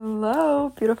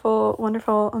beautiful,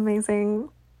 wonderful, amazing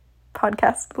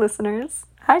podcast listeners.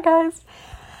 Hi, guys.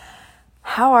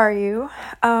 How are you?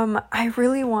 I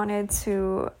really wanted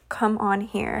to come on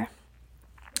here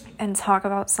and talk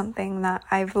about something that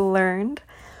I've learned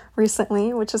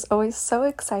recently, which is always so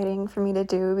exciting for me to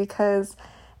do because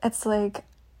it's like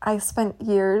I spent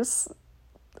years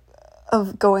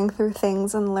of going through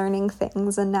things and learning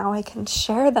things, and now I can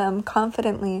share them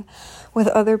confidently with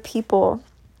other people.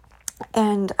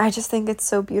 And I just think it's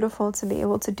so beautiful to be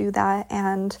able to do that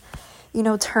and,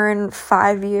 turn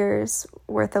 5 years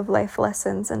worth of life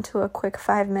lessons into a quick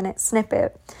 5-minute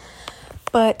snippet.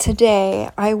 But today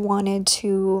I wanted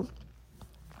to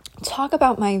talk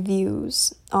about my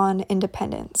views on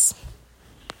independence.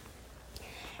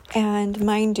 And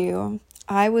mind you,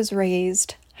 I was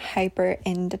raised hyper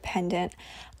independent.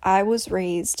 I was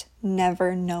raised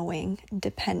never knowing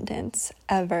dependence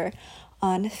ever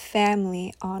on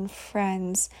family, on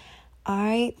friends.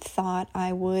 I thought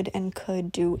I would and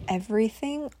could do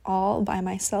everything all by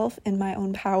myself in my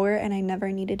own power, and I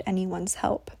never needed anyone's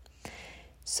help.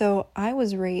 So I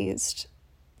was raised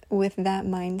with that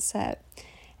mindset,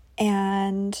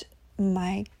 and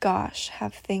my gosh,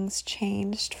 have things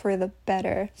changed for the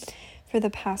better for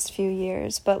the past few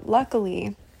years. But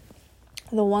luckily,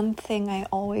 the one thing I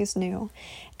always knew,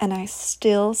 and I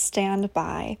still stand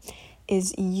by,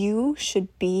 is you should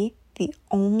be the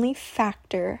only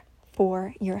factor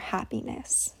for your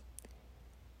happiness.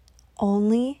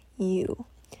 Only you.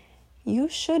 You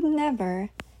should never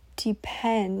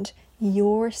depend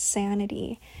your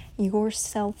sanity, your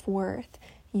self-worth,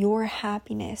 your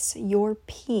happiness, your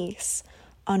peace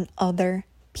on other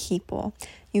people.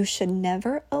 You should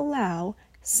never allow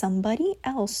somebody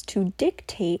else to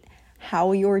dictate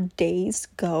how your days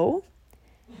go,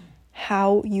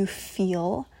 how you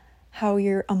feel, how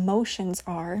your emotions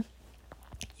are.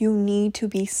 You need to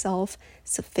be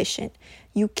self-sufficient.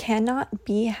 You cannot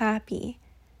be happy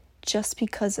just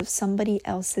because of somebody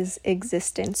else's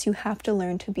existence. You have to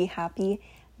learn to be happy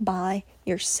by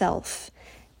yourself.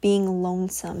 Being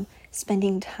lonesome,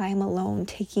 spending time alone,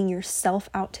 taking yourself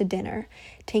out to dinner,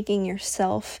 taking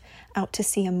yourself out to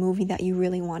see a movie that you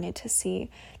really wanted to see,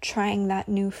 trying that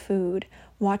new food,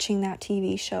 watching that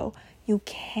TV show. You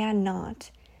cannot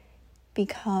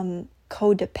become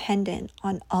codependent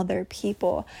on other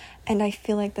people. And I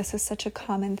feel like this is such a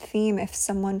common theme. If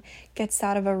someone gets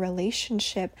out of a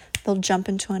relationship, they'll jump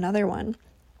into another one.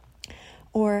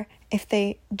 Or if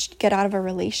they get out of a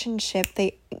relationship,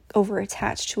 they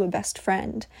overattach to a best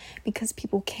friend because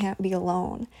people can't be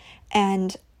alone.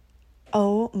 And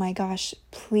oh my gosh,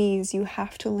 please, you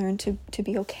have to learn to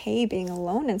be okay being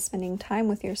alone and spending time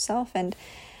with yourself and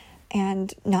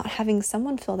not having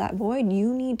someone fill that void.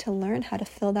 You need to learn how to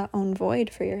fill that own void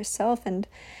for yourself and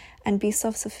be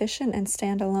self-sufficient and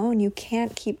stand alone. You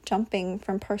can't keep jumping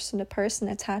from person to person,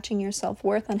 attaching your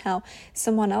self-worth on how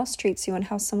someone else treats you and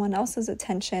how someone else's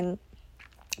attention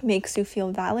makes you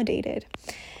feel validated.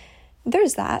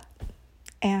 There's that.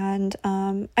 And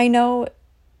I know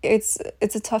it's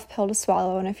a tough pill to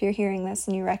swallow. And if you're hearing this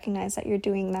and you recognize that you're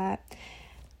doing that,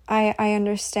 I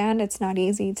understand it's not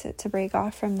easy to break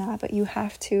off from that, but you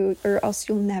have to, or else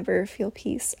you'll never feel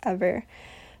peace ever.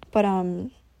 But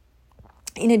in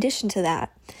addition to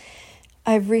that,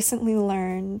 I've recently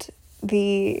learned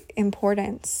the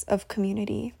importance of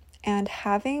community and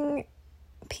having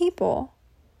people,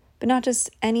 but not just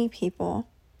any people,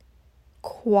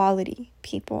 quality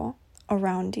people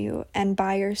around you and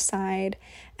by your side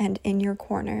and in your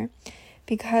corner.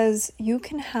 Because you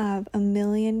can have 1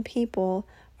 million people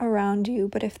around you,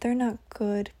 but if they're not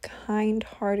good,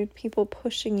 kind-hearted people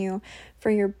pushing you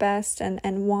for your best and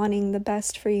wanting the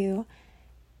best for you,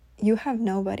 you have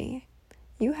nobody.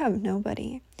 You have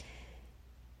nobody.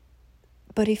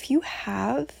 But if you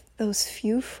have those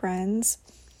few friends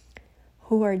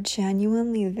who are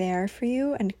genuinely there for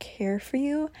you and care for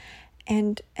you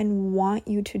and want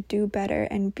you to do better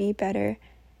and be better,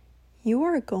 you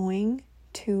are going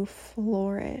to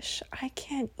flourish. I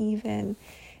can't even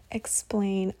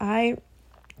explain. I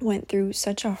went through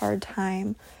such a hard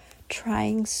time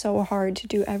trying so hard to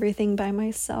do everything by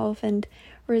myself and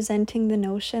resenting the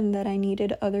notion that I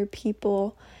needed other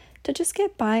people to just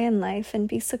get by in life and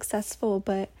be successful.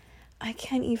 But I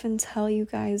can't even tell you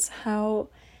guys how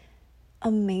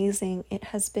amazing it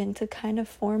has been to kind of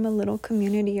form a little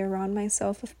community around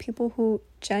myself of people who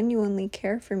genuinely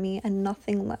care for me and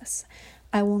nothing less.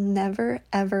 I will never,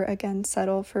 ever again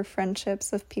settle for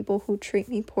friendships of people who treat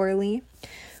me poorly,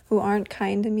 who aren't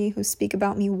kind to me, who speak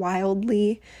about me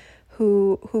wildly,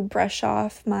 who brush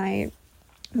off my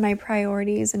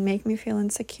priorities and make me feel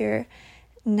insecure.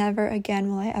 never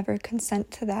again will I ever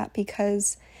consent to that,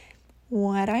 because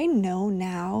what I know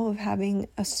now of having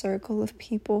a circle of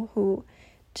people who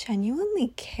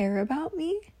genuinely care about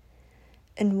me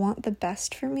and want the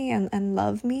best for me and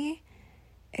love me,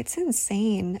 it's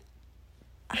insane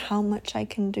how much I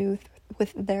can do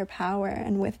with their power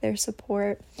and with their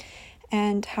support,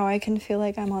 and how I can feel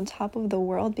like I'm on top of the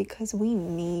world, because we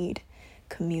need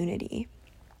community.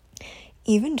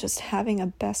 Even just having a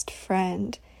best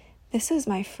friend. This is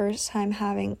my first time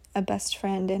having a best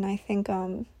friend in, I think,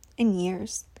 in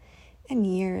years.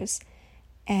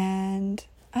 And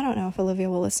I don't know if Olivia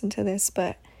will listen to this,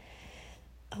 but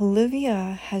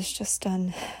Olivia has just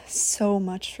done so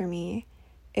much for me.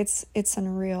 It's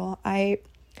unreal.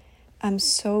 I'm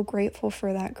so grateful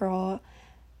for that girl.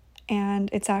 And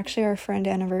it's actually our friend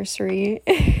anniversary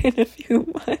in a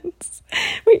few months.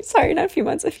 Wait, sorry, not a few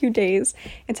months, a few days.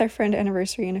 It's our friend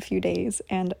anniversary in a few days.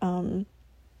 And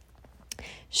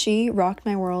she rocked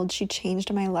my world. She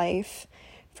changed my life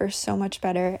for so much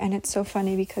better. And it's so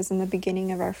funny because in the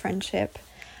beginning of our friendship,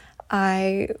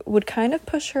 I would kind of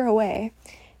push her away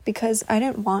because I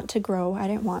didn't want to grow. I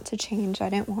didn't want to change. I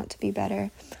didn't want to be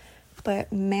better.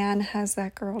 But man, has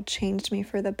that girl changed me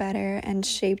for the better and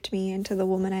shaped me into the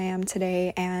woman I am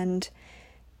today. And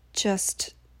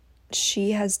just,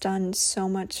 she has done so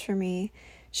much for me.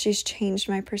 She's changed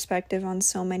my perspective on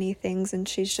so many things, and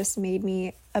she's just made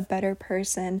me a better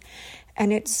person.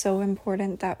 And it's so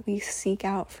important that we seek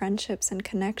out friendships and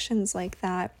connections like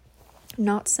that.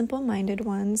 Not simple-minded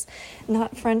ones,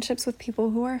 not friendships with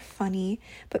people who are funny,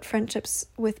 but friendships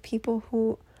with people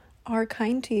who are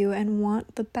kind to you and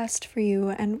want the best for you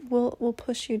and will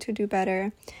push you to do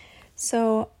better.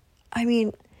 So, I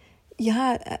mean,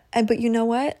 yeah, but you know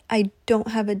what? I don't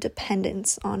have a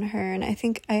dependence on her, and I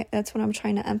think that's what I'm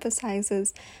trying to emphasize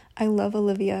is I love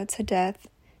Olivia to death.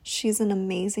 She's an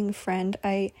amazing friend.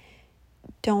 I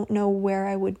don't know where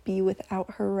I would be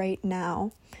without her right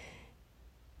now,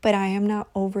 but I am not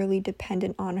overly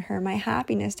dependent on her. My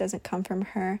happiness doesn't come from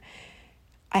her.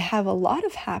 I have a lot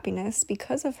of happiness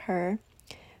because of her,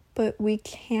 but we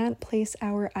can't place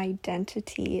our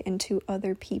identity into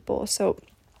other people. So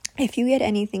if you get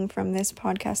anything from this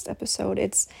podcast episode,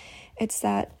 it's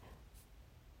that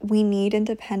we need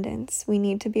independence. We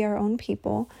need to be our own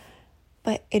people,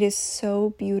 but it is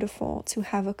so beautiful to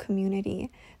have a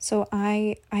community. So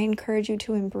I encourage you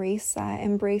to embrace that,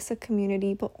 embrace a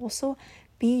community, but also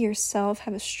be yourself,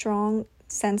 have a strong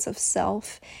sense of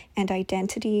self and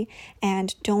identity,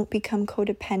 and don't become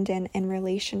codependent in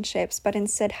relationships, but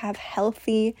instead have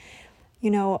healthy,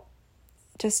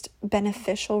 just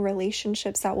beneficial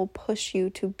relationships that will push you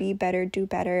to be better, do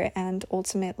better, and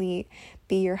ultimately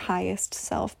be your highest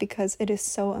self, because it is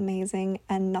so amazing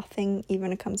and nothing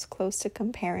even comes close to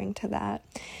comparing to that.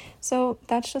 So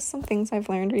that's just some things I've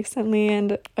learned recently.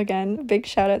 And again, big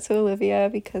shout out to Olivia,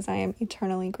 because I am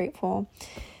eternally grateful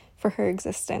for her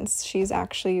existence. She's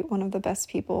actually one of the best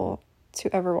people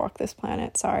to ever walk this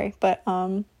planet. Sorry, but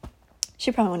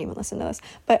she probably won't even listen to this.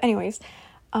 But anyways,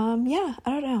 yeah,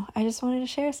 I don't know. I just wanted to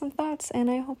share some thoughts,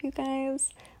 and I hope you guys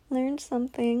learned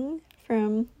something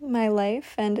from my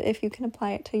life. And if you can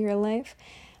apply it to your life,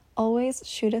 always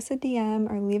shoot us a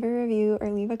DM or leave a review or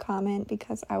leave a comment,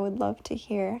 because I would love to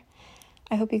hear.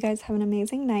 I hope you guys have an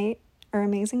amazing night or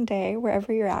amazing day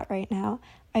wherever you're at right now.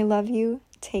 I love you.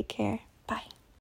 Take care.